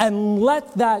and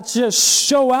let that just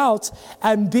show out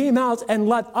and beam out and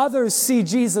let others see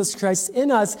Jesus Christ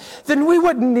in us, then we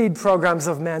wouldn't need programs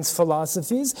of man's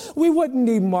philosophies. We wouldn't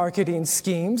need marketing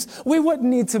schemes. We wouldn't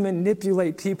need to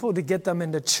manipulate people to get them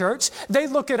into church. They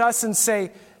look at us and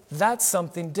say, that's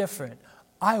something different.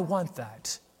 I want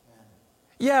that.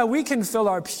 Yeah, we can fill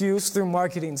our pews through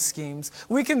marketing schemes.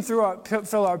 We can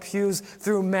fill our pews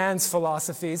through man's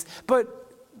philosophies,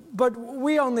 but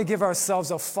we only give ourselves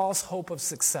a false hope of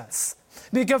success.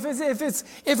 Because if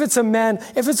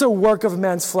it's a work of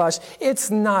man's flesh, it's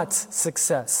not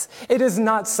success. It is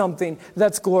not something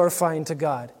that's glorifying to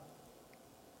God.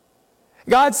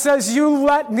 God says, you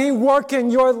let me work in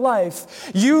your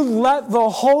life. You let the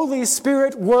Holy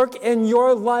Spirit work in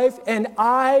your life, and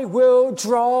I will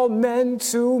draw men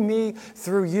to me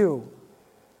through you.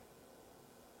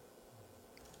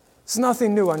 There's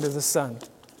nothing new under the sun.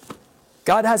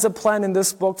 God has a plan in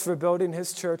this book for building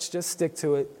his church. Just stick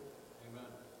to it. Amen.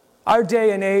 Our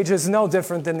day and age is no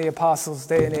different than the apostles'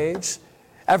 day and age.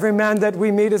 Every man that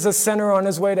we meet is a sinner on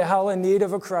his way to hell in need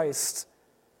of a Christ.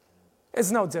 It's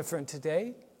no different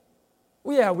today.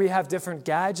 We have different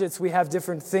gadgets. We have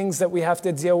different things that we have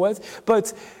to deal with.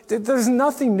 But there's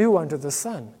nothing new under the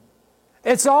sun.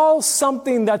 It's all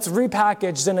something that's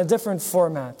repackaged in a different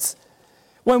format.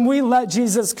 When we let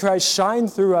Jesus Christ shine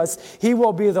through us, he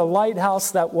will be the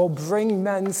lighthouse that will bring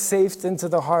men safe into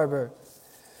the harbor.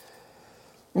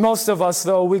 Most of us,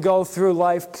 though, we go through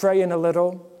life praying a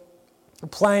little,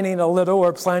 planning a little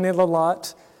or planning a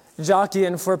lot,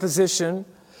 jockeying for position,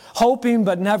 hoping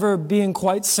but never being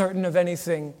quite certain of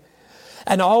anything,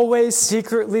 and always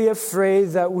secretly afraid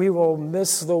that we will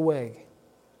miss the way.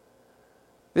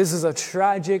 This is a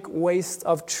tragic waste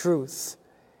of truth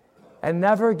and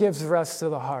never gives rest to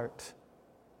the heart.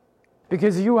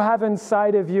 Because you have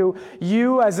inside of you,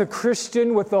 you as a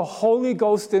Christian with the Holy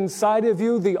Ghost inside of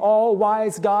you, the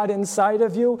all-wise God inside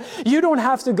of you, you don't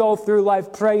have to go through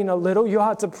life praying a little, you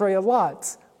have to pray a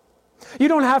lot. You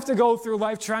don't have to go through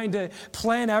life trying to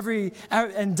plan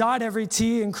and dot every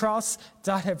T and cross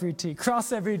every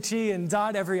T and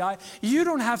dot every I. You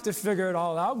don't have to figure it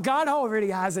all out. God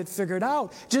already has it figured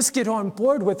out. Just get on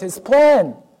board with His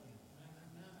plan.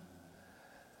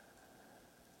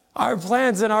 Our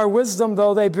plans and our wisdom,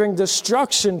 though, they bring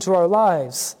destruction to our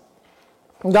lives.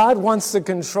 God wants to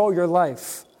control your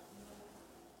life.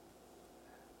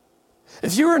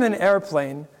 If you were in an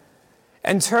airplane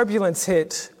and turbulence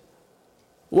hit,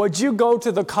 would you go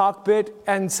to the cockpit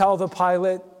and tell the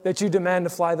pilot that you demand to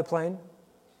fly the plane?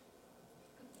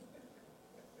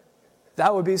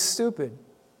 That would be stupid.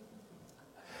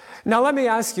 Now let me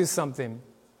ask you something.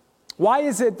 Why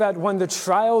is it that when the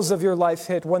trials of your life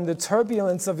hit, when the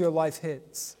turbulence of your life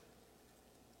hits,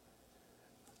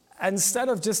 instead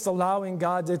of just allowing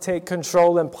God to take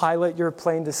control and pilot your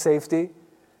plane to safety,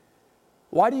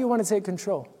 why do you want to take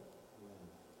control?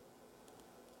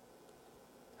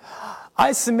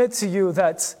 I submit to you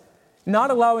that not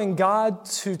allowing God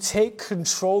to take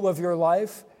control of your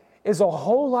life is a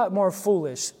whole lot more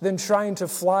foolish than trying to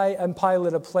fly and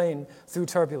pilot a plane through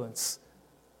turbulence.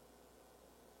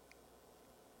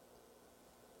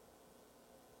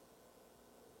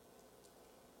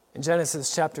 In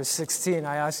Genesis chapter 16,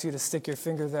 I ask you to stick your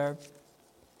finger there.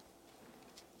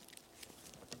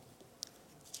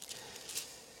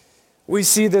 We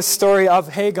see this story of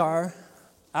Hagar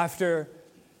after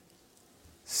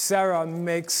Sarah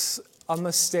makes a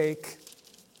mistake,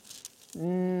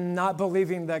 not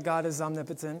believing that God is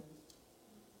omnipotent.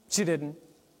 She didn't.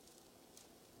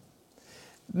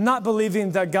 Not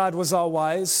believing that God was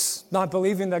all-wise, not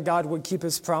believing that God would keep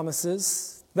His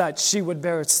promises, that she would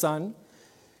bear a son.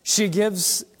 She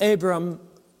gives Abram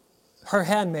her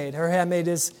handmaid. Her handmaid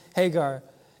is Hagar.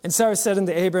 And Sarah said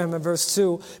unto Abraham in verse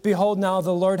 2, Behold, now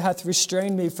the Lord hath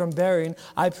restrained me from bearing.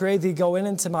 I pray thee, go in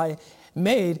unto my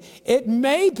maid. It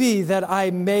may be that I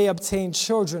may obtain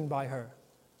children by her.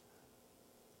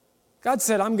 God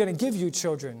said, I'm going to give you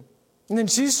children. And then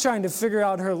she's trying to figure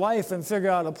out her life and figure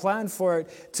out a plan for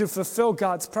it to fulfill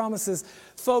God's promises.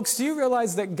 Folks, do you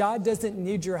realize that God doesn't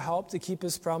need your help to keep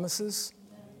His promises?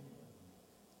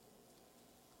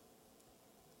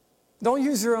 Don't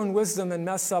use your own wisdom and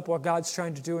mess up what God's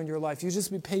trying to do in your life. You just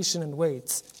be patient and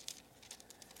wait.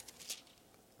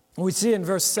 We see in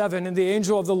verse 7, And the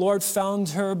angel of the Lord found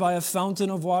her by a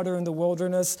fountain of water in the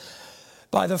wilderness,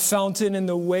 by the fountain in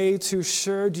the way to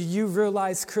Shur. Do you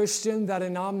realize, Christian, that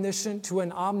to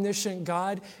an omniscient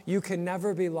God, you can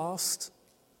never be lost?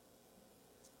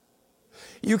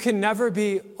 You can never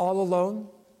be all alone.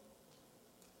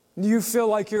 You feel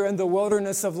like you're in the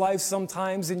wilderness of life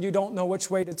sometimes and you don't know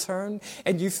which way to turn,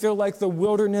 and you feel like the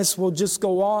wilderness will just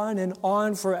go on and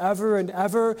on forever and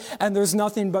ever, and there's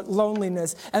nothing but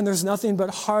loneliness, and there's nothing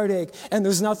but heartache, and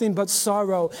there's nothing but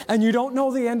sorrow, and you don't know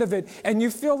the end of it, and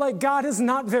you feel like God is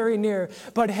not very near.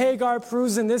 But Hagar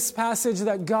proves in this passage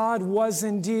that God was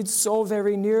indeed so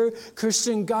very near.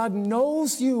 Christian, God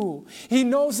knows you. He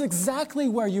knows exactly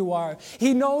where you are.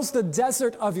 He knows the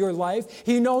desert of your life.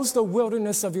 He knows the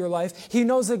wilderness of your life. He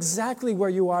knows exactly where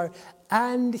you are,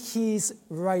 and He's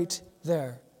right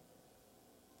there.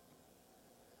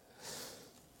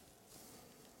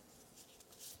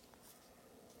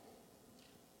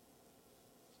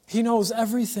 He knows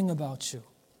everything about you.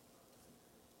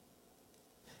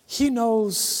 He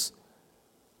knows,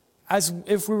 as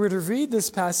if we were to read this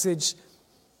passage,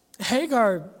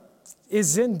 Hagar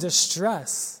is in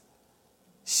distress.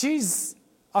 She's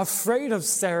afraid of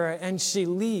Sarah and she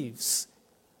leaves.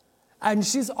 And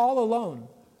she's all alone.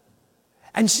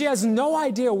 And she has no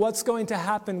idea what's going to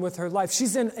happen with her life.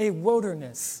 She's in a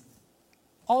wilderness,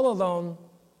 all alone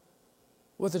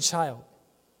with a child.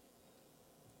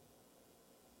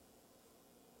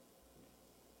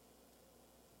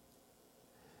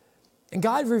 And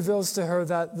God reveals to her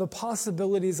that the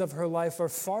possibilities of her life are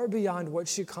far beyond what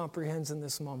she comprehends in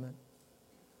this moment.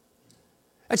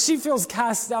 And she feels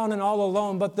cast down and all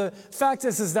alone, but the fact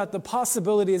is that the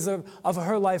possibilities of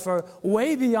her life are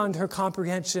way beyond her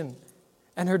comprehension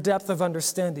and her depth of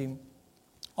understanding.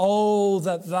 Oh,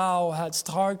 that thou hadst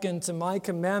hearkened to my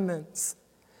commandments.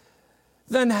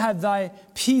 Then had thy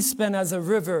peace been as a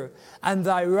river, and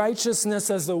thy righteousness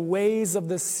as the waves of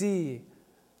the sea.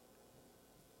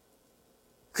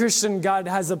 Christian, God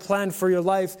has a plan for your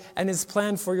life, and his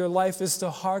plan for your life is to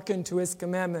hearken to his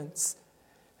commandments.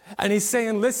 And he's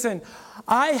saying, listen,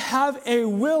 I have a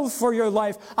will for your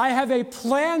life. I have a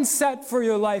plan set for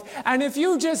your life. And if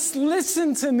you just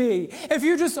listen to me, if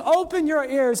you just open your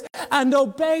ears and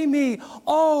obey me,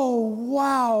 oh,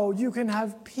 wow, you can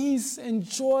have peace and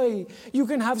joy. You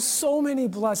can have so many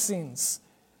blessings.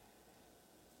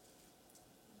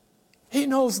 He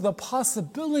knows the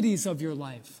possibilities of your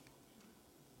life,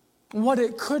 what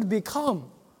it could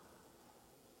become.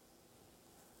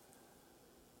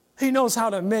 He knows how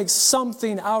to make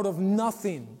something out of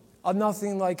nothing, a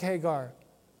nothing like Hagar.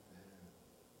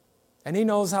 And he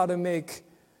knows how to make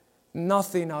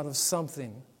nothing out of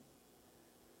something.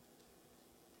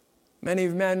 Many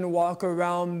men walk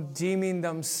around deeming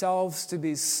themselves to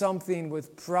be something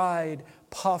with pride,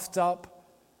 puffed up,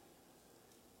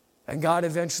 and God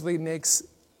eventually makes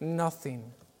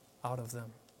nothing out of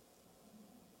them.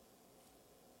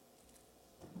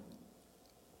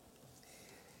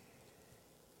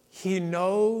 He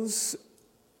knows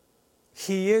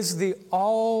he is the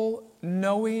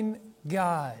all-knowing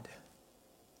God.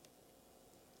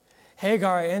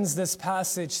 Hagar ends this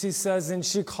passage. She says, and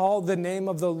she called the name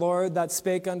of the Lord that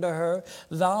spake unto her,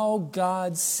 Thou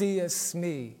God seest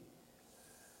me.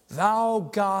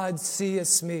 Thou God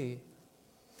seest me.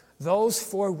 Those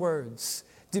 4 words,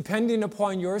 depending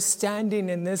upon your standing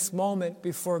in this moment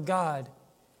before God,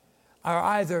 are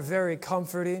either very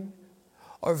comforting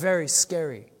or very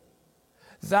scary.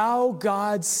 Thou,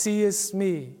 God, seest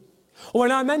me.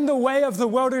 When I'm in the way of the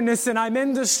wilderness and I'm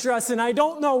in distress and I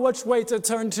don't know which way to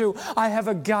turn to, I have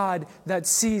a God that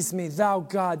sees me. Thou,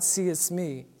 God, seest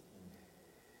me.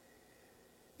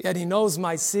 Yet he knows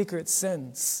my secret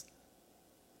sins.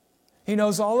 He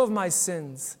knows all of my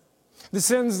sins. The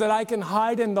sins that I can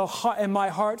hide in my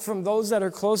heart from those that are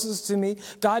closest to me,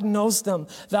 God knows them.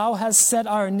 Thou hast set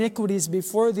our iniquities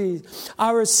before thee,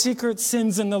 our secret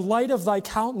sins in the light of thy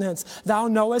countenance. Thou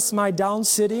knowest my down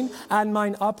sitting and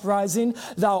mine uprising.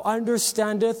 Thou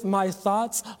understandest my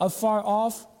thoughts afar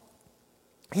off.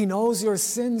 He knows your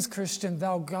sins, Christian.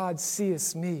 Thou, God,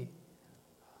 seest me.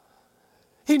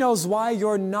 He knows why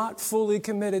you're not fully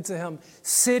committed to him.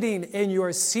 Sitting in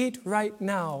your seat right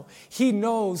now, he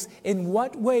knows in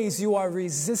what ways you are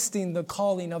resisting the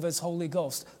calling of his Holy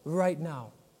Ghost right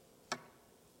now.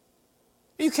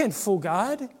 You can't fool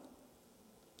God.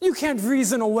 You can't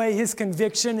reason away his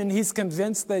conviction and he's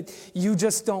convinced that you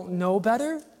just don't know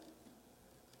better.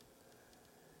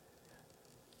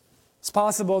 It's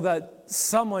possible that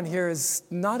someone here is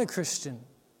not a Christian.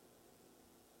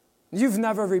 You've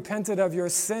never repented of your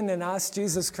sin and asked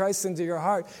Jesus Christ into your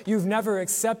heart. You've never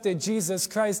accepted Jesus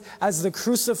Christ as the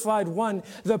crucified one,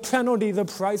 the penalty, the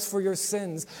price for your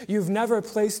sins. You've never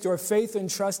placed your faith and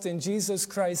trust in Jesus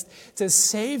Christ to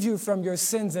save you from your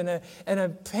sins and a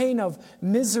pain of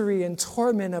misery and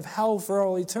torment of hell for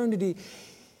all eternity.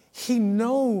 He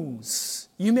knows.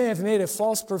 You may have made a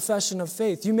false profession of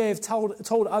faith. You may have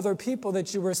told other people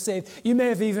that you were saved. You may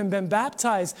have even been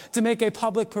baptized to make a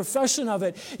public profession of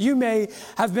it. You may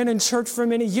have been in church for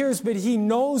many years, but he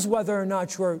knows whether or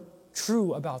not you are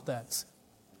true about that.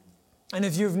 And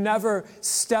if you've never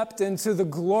stepped into the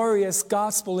glorious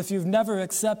gospel, if you've never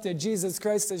accepted Jesus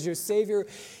Christ as your Savior,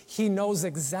 he knows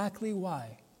exactly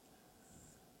why.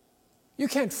 You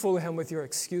can't fool him with your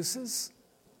excuses.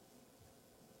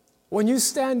 When you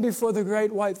stand before the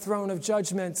great white throne of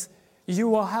judgment, you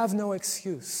will have no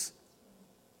excuse.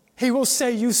 He will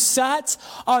say, you sat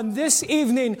on this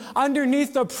evening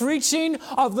underneath the preaching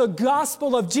of the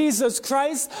gospel of Jesus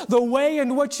Christ, the way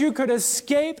in which you could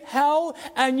escape hell,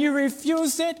 and you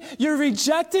refused it, you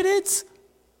rejected it.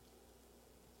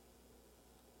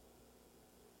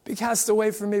 Be cast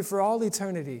away from me for all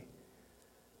eternity.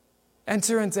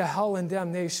 Enter into hell and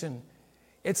damnation.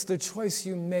 It's the choice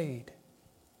you made.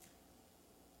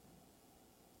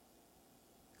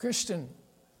 Christian,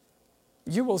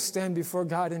 you will stand before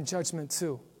God in judgment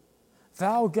too.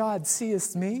 Thou, God,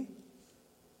 seest me.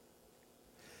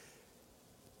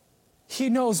 He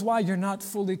knows why you're not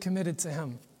fully committed to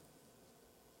him.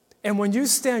 And when you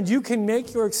stand, you can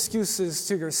make your excuses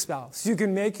to your spouse. You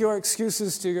can make your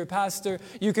excuses to your pastor.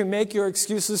 You can make your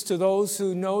excuses to those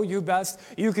who know you best.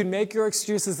 You can make your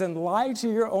excuses and lie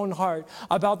to your own heart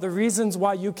about the reasons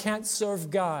why you can't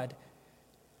serve God.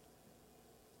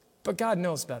 But God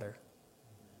knows better.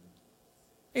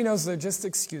 He knows they're just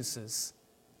excuses.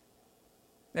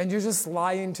 And you're just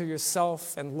lying to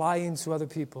yourself and lying to other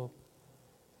people.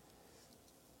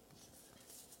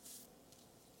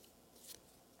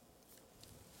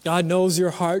 God knows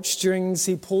your heartstrings.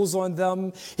 He pulls on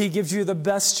them. He gives you the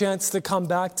best chance to come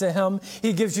back to Him.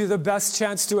 He gives you the best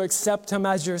chance to accept Him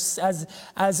as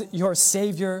your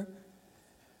Savior.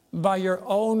 By your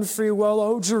own free will,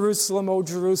 O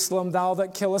Jerusalem, thou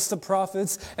that killest the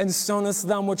prophets and stonest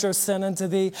them which are sent unto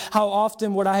thee, how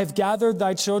often would I have gathered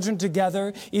thy children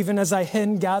together, even as a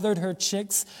hen gathered her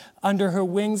chicks under her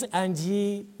wings, and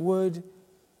ye would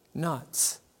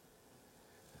not.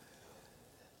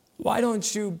 Why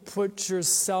don't you put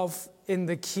yourself in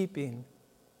the keeping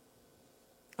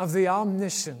of the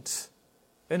omniscient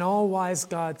and all-wise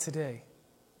God today?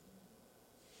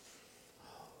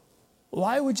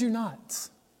 Why would you not?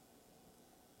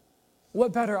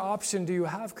 What better option do you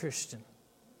have, Christian?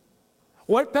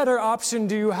 What better option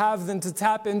do you have than to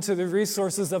tap into the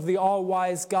resources of the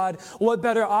all-wise God? What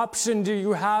better option do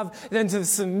you have than to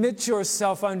submit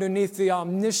yourself underneath the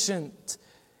omniscient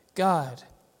God?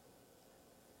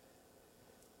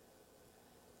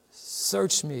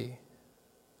 Search me,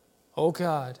 O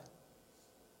God,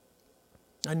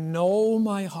 and know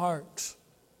my heart.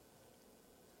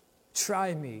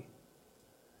 Try me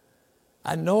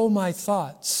and know my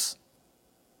thoughts,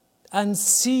 and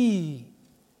see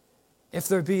if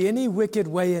there be any wicked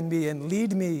way in me, and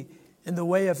lead me in the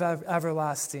way of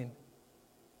everlasting.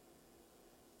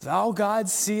 Thou, God,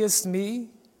 seest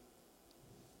me.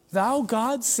 Thou,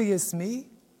 God, seest me.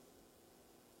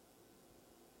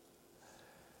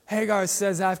 Hagar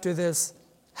says after this,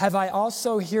 have I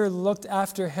also here looked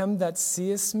after him that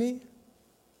seest me?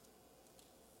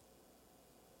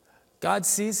 God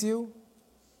sees you.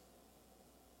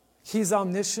 He's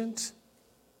omniscient.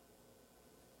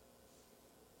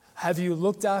 Have you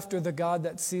looked after the God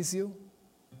that sees you?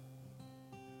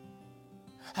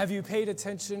 Have you paid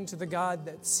attention to the God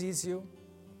that sees you?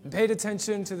 And paid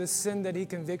attention to the sin that He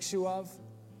convicts you of?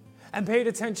 And paid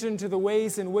attention to the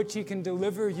ways in which He can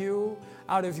deliver you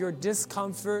out of your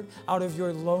discomfort, out of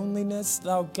your loneliness?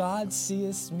 Thou, God,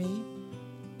 seest me.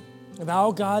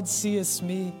 Thou, God, seest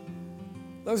me.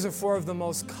 Those are four of the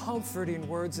most comforting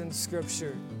words in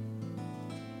Scripture.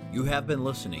 You have been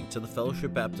listening to the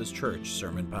Fellowship Baptist Church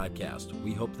Sermon Podcast.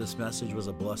 We hope this message was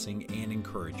a blessing and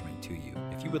encouragement to you.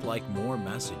 If you would like more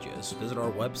messages, visit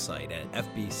our website at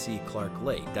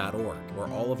fbcclarklake.org, where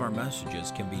all of our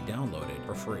messages can be downloaded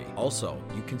for free. Also,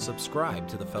 you can subscribe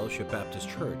to the Fellowship Baptist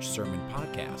Church Sermon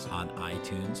Podcast on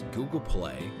iTunes, Google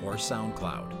Play, or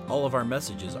SoundCloud. All of our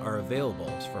messages are available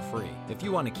for free. If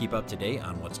you want to keep up to date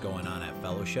on what's going on at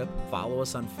Fellowship, follow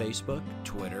us on Facebook,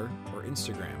 Twitter, or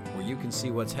Instagram, where you can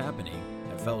see what's happening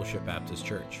at Fellowship Baptist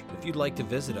Church. If you'd like to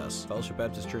visit us, Fellowship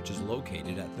Baptist Church is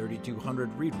located at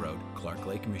 3200 Reed Road, Clark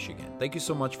Lake, Michigan. Thank you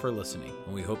so much for listening,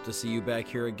 and we hope to see you back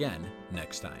here again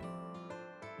next time.